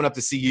I was coming up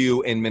to see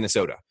you in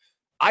Minnesota.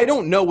 I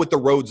don't know what the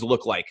roads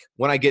look like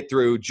when I get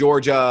through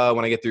Georgia,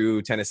 when I get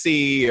through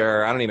Tennessee,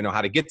 or I don't even know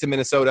how to get to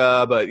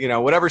Minnesota, but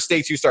whatever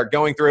states you start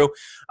going through,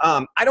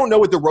 I don't know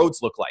what the roads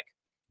look like.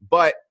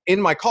 But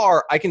in my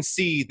car, I can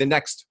see the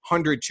next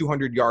 100,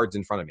 200 yards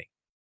in front of me.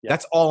 Yeah.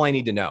 That's all I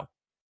need to know.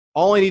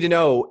 All I need to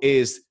know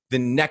is the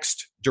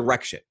next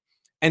direction.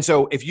 And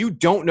so if you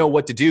don't know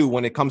what to do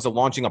when it comes to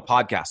launching a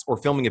podcast or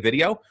filming a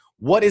video,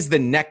 what is the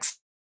next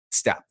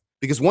step?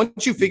 Because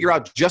once you figure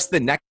out just the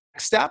next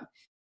step,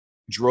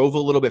 drove a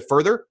little bit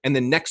further and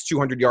the next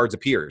 200 yards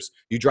appears.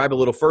 You drive a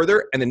little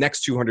further and the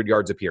next 200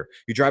 yards appear.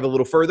 You drive a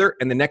little further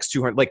and the next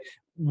 200, like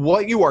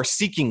what you are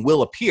seeking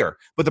will appear.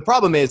 But the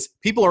problem is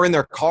people are in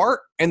their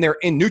car and they're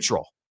in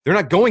neutral. They're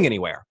not going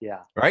anywhere. Yeah.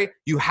 Right.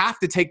 You have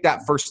to take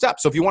that first step.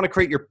 So if you want to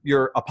create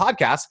a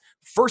podcast,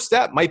 first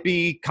step might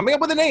be coming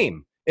up with a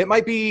name. It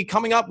might be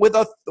coming up with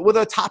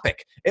a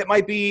topic. It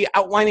might be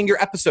outlining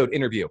your episode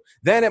interview.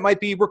 Then it might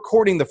be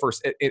recording the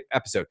first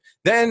episode.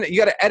 Then you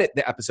got to edit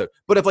the episode.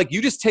 But if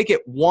you just take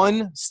it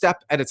one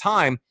step at a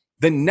time,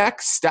 the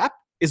next step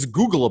is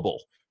Googleable,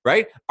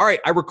 right? All right,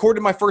 I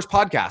recorded my first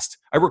podcast.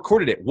 I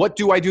recorded it. What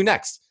do I do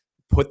next?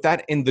 Put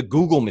that in the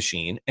Google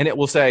machine and it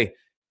will say,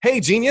 hey,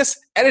 genius,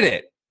 edit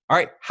it. All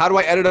right, how do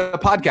I edit a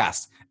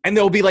podcast? And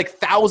there'll be like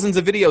thousands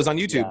of videos on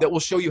YouTube that will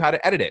show you how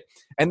to edit it.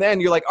 And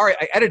then you're like, all right,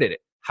 I edited it.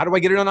 How do I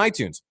get it on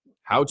iTunes?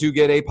 How to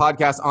get a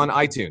podcast on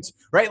iTunes,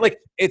 right? Like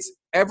it's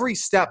every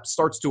step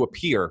starts to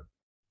appear.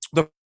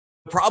 The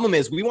problem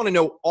is we want to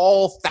know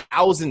all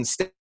 1,000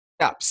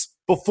 steps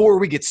before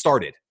we get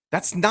started.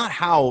 That's not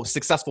how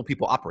successful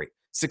people operate.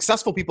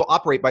 Successful people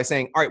operate by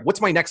saying, all right,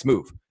 what's my next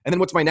move? And then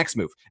what's my next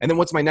move? And then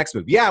what's my next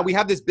move? Yeah, we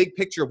have this big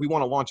picture if we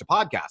want to launch a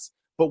podcast,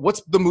 but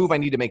what's the move I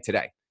need to make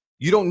today?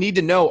 You don't need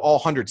to know all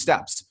 100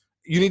 steps.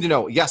 You need to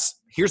know, yes,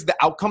 here's the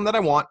outcome that I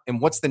want and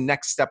what's the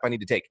next step I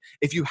need to take.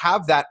 If you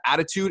have that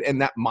attitude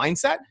and that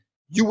mindset,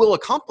 you will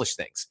accomplish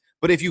things.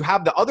 But if you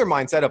have the other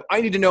mindset of,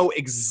 I need to know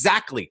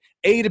exactly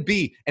A to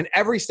B and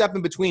every step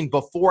in between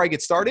before I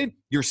get started,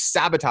 you're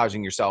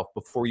sabotaging yourself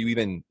before you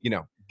even,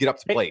 get up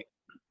to the plate.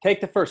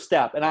 Take the first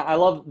step. And I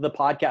love the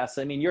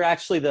podcast. I mean, you're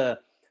actually the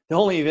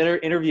only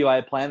interview I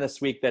had planned this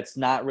week that's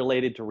not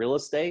related to real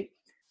estate,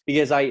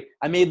 because I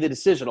made the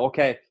decision,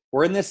 okay,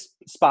 we're in this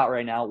spot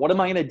right now. What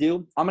am I going to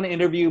do? I'm going to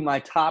interview my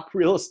top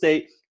real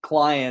estate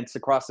clients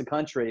across the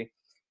country,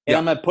 and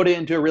I'm going to put it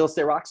into a Real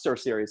Estate Rockstar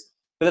series.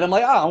 But then I'm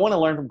like, I want to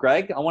learn from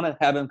Greg. I want to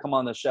have him come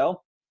on the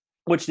show,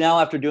 which now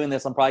after doing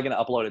this, I'm probably going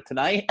to upload it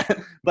tonight.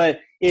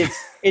 But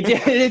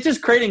it's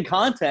just creating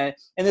content,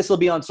 and this will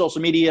be on social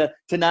media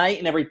tonight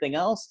and everything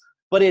else.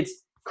 But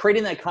it's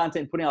creating that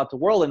content, putting it out to the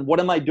world. And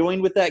what am I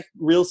doing with that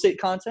real estate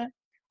content?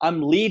 I'm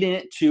leading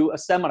it to a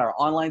seminar,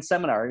 online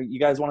seminar.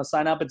 You guys want to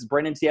sign up? It's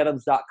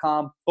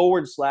BrandonTAdams.com /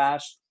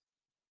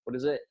 what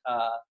is it?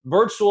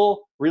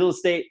 Virtual real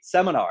estate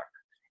seminar.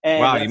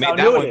 And wow, you made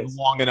that one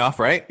long enough,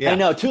 right? Yeah. I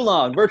know, too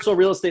long. Virtual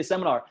real estate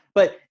seminar.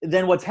 But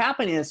then what's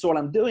happening is, so what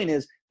I'm doing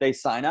is they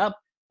sign up,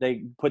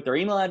 they put their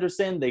email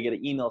address in, they get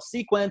an email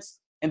sequence.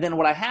 And then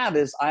what I have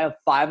is I have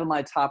 5 of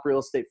my top real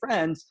estate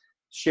friends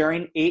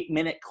sharing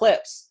 8-minute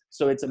clips.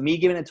 So it's me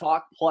giving a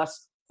talk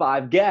plus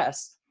 5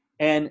 guests.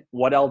 And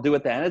what I'll do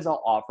at the end is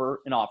I'll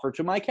offer an offer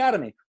to my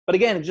academy. But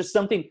again, it's just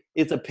something,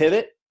 it's a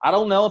pivot. I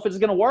don't know if it's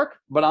going to work,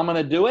 but I'm going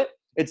to do it.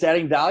 It's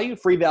adding value,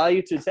 free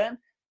value to attend.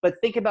 But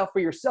think about for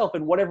yourself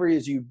and whatever it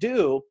is you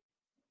do,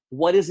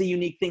 what is a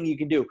unique thing you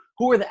can do?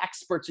 Who are the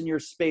experts in your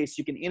space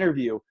you can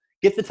interview?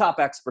 Get the top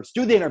experts.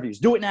 Do the interviews.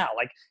 Do it now.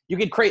 Like you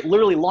can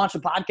literally launch a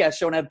podcast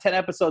show and have 10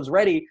 episodes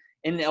ready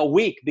in a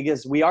week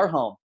because we are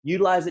home.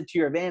 Utilize it to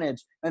your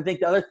advantage. And I think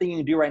the other thing you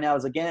can do right now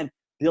is, again,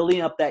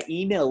 building up that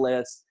email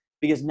list,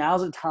 because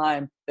now's the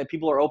time that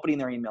people are opening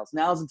their emails.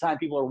 Now's the time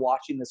people are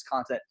watching this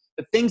content.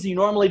 The things you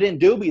normally didn't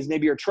do because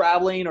maybe you're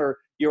traveling or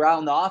you're out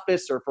in the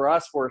office, or for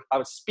us, where I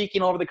was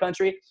speaking all over the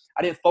country,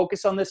 I didn't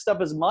focus on this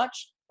stuff as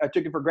much. I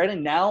took it for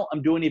granted. Now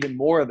I'm doing even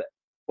more of it.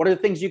 What are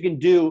the things you can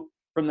do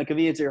from the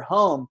convenience of your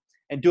home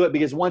and do it?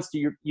 Because once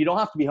you don't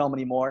have to be home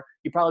anymore,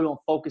 you probably won't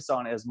focus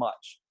on it as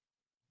much.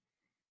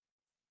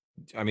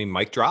 I mean,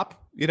 mic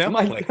drop, you know?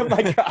 Mic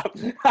drop.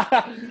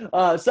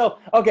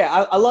 Okay,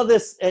 I love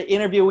this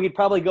interview. We could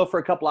probably go for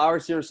a couple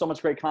hours here. So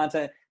much great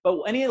content.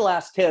 But any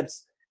last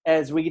tips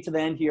as we get to the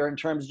end here in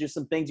terms of just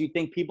some things you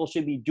think people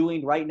should be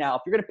doing right now?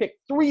 If you're going to pick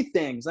 3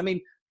 things, I mean,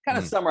 kind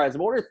of summarize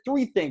them. What are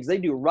 3 things they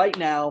do right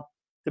now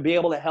to be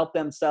able to help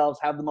themselves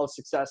have the most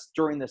success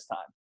during this time?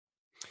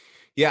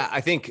 Yeah, I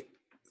think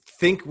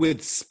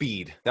with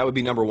speed. That would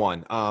be number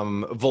 1.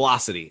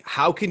 Velocity.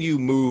 How can you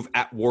move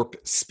at warp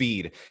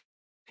speed?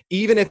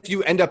 Even if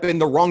you end up in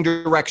the wrong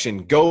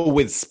direction, go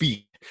with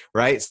speed,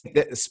 right?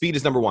 Speed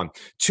is number 1.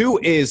 2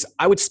 is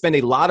I would spend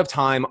a lot of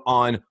time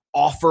on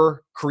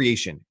offer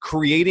creation,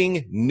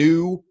 creating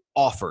new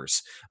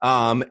offers.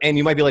 And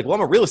you might be like, well,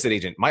 I'm a real estate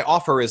agent. My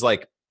offer is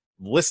like,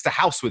 list a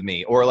house with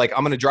me, or like,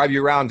 I'm going to drive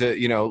you around to,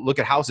 look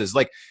at houses.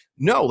 Like,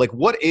 no, like,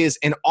 what is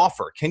an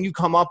offer? Can you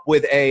come up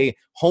with a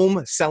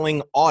home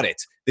selling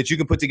audit that you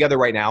can put together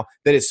right now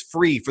that is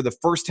free for the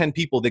first 10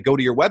 people that go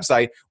to your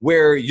website,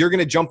 where you're going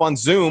to jump on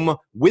Zoom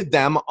with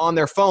them on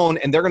their phone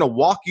and they're going to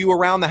walk you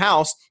around the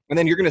house, and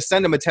then you're going to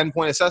send them a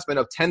 10-point assessment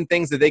of 10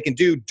 things that they can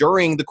do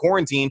during the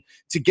quarantine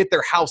to get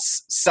their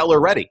house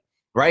seller ready,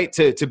 right?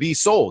 To be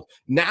sold.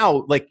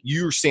 Now, like,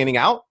 you're standing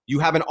out, you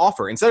have an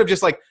offer. Instead of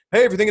just like,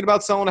 hey, if you're thinking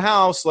about selling a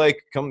house,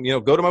 like, come,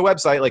 go to my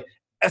website. Like,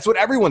 that's what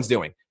everyone's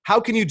doing. How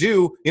can you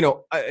do,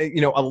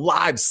 a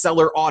live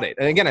seller audit?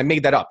 And again, I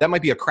made that up. That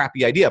might be a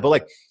crappy idea, but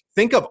like,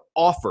 think of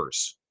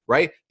offers,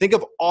 right? Think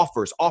of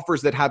offers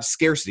that have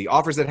scarcity,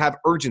 offers that have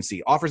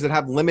urgency, offers that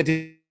have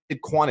limited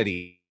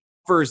quantity,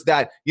 offers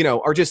that,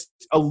 are just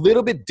a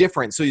little bit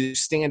different so you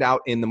stand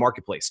out in the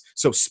marketplace.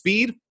 So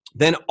speed,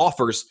 then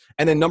offers,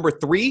 and then number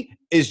 3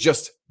 is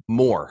just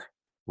more.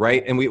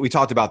 Right. And we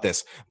talked about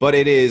this, but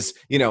it is,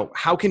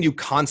 how can you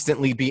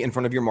constantly be in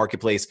front of your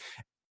marketplace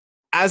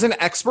as an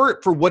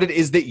expert for what it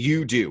is that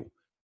you do?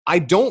 I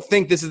don't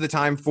think this is the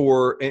time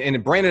for,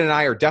 and Brandon and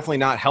I are definitely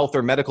not health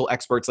or medical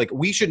experts. Like,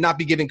 we should not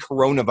be giving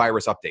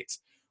coronavirus updates.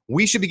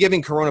 We should be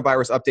giving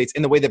coronavirus updates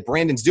in the way that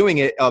Brandon's doing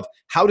it, of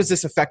how does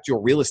this affect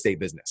your real estate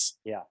business?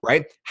 Yeah.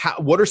 Right.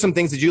 What are some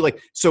things that you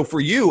like? So for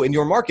you in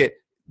your market,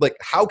 like,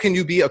 how can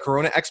you be a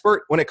corona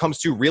expert when it comes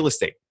to real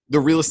estate, the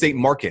real estate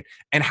market?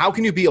 And how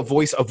can you be a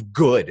voice of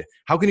good?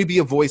 How can you be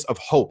a voice of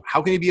hope?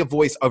 How can you be a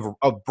voice of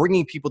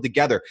bringing people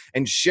together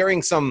and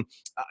sharing some,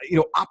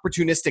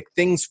 opportunistic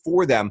things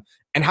for them?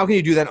 And how can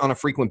you do that on a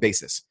frequent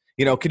basis?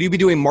 Could you be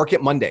doing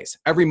Market Mondays?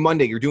 Every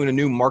Monday, you're doing a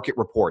new market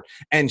report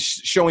and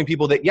showing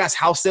people that, yes,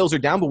 house sales are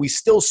down, but we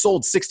still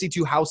sold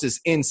 62 houses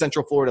in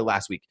Central Florida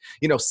last week.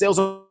 Sales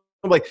are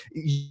like,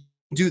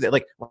 do that.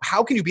 Like,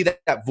 how can you be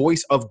that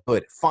voice of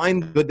good?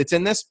 Find good that's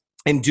in this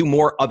and do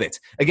more of it.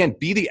 Again,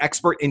 be the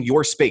expert in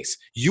your space.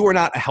 You are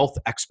not a health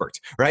expert,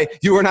 right?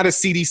 You are not a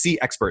CDC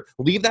expert.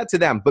 Leave that to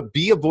them, but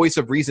be a voice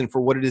of reason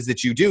for what it is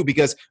that you do.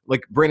 Because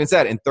like Brandon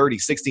said, in 30,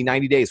 60,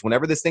 90 days,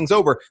 whenever this thing's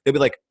over, they'll be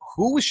like,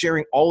 who was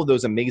sharing all of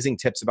those amazing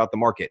tips about the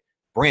market?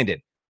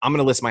 Brandon. I'm going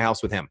to list my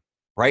house with him,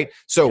 right?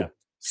 So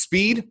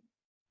speed,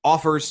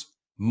 offers,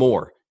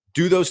 more.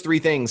 Do those 3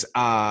 things.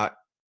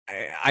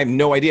 I have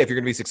no idea if you're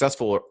going to be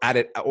successful at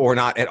it or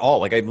not at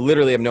all. Like, I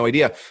literally have no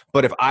idea.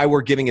 But if I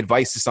were giving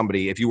advice to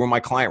somebody, if you were my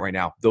client right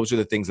now, those are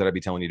the things that I'd be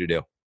telling you to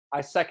do.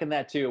 I second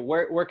that too.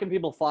 Where can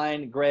people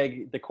find,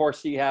 Greg, the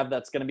course that you have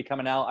that's going to be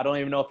coming out? I don't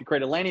even know if you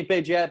created a landing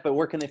page yet, but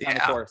where can they find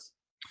the course?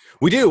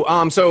 We do.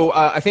 So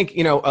I think,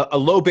 a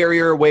low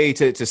barrier way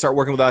to start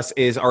working with us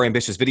is our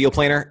Ambitious Video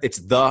Planner. It's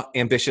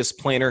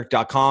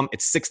theambitiousplanner.com.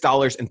 It's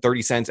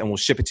 $6.30, and we'll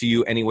ship it to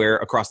you anywhere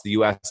across the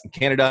US and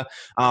Canada.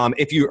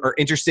 If you are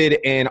interested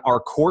in our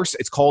course,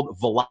 it's called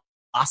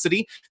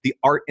Velocity, the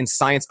art and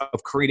science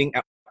of creating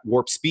at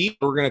warp speed.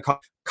 We're going to call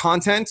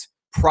content,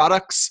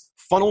 products,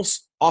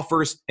 funnels,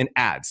 offers, and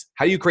ads.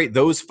 How do you create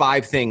those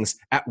 5 things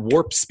at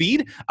warp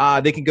speed?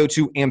 They can go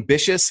to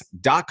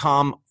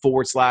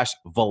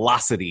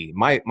ambitious.com/velocity.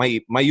 My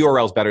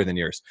URL is better than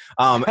yours.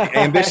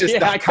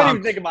 Ambitious.com. I couldn't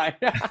even think of mine.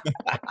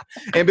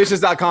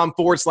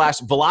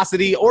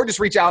 ambitious.com/velocity, or just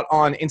reach out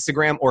on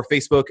Instagram or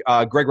Facebook.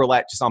 Greg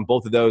Rollett, just on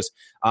both of those.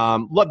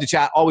 Love to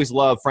chat. Always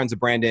love friends of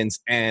Brandon's,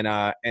 and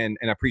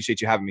appreciate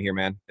you having me here,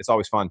 man. It's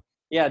always fun.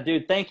 Yeah,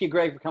 dude. Thank you,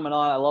 Greg, for coming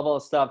on. I love all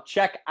this stuff.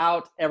 Check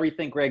out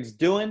everything Greg's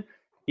doing.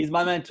 He's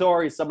my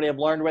mentor. He's somebody I've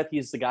learned with.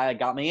 He's the guy that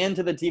got me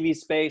into the TV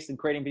space and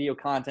creating video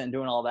content and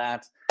doing all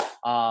that.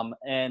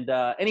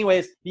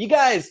 Anyways, you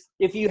guys,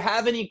 if you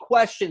have any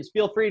questions,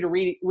 feel free to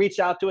reach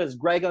out to us.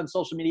 Greg on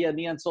social media,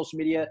 me on social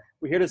media.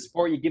 We're here to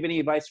support you, give any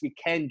advice we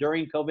can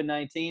during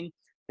COVID-19 to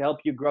help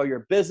you grow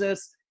your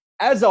business.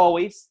 As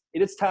always,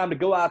 it is time to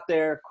go out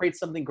there, create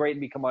something great,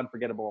 and become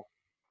unforgettable.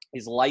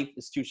 His life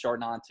is too short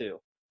not to.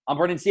 I'm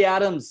Brandon C.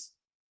 Adams.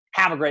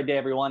 Have a great day,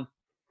 everyone.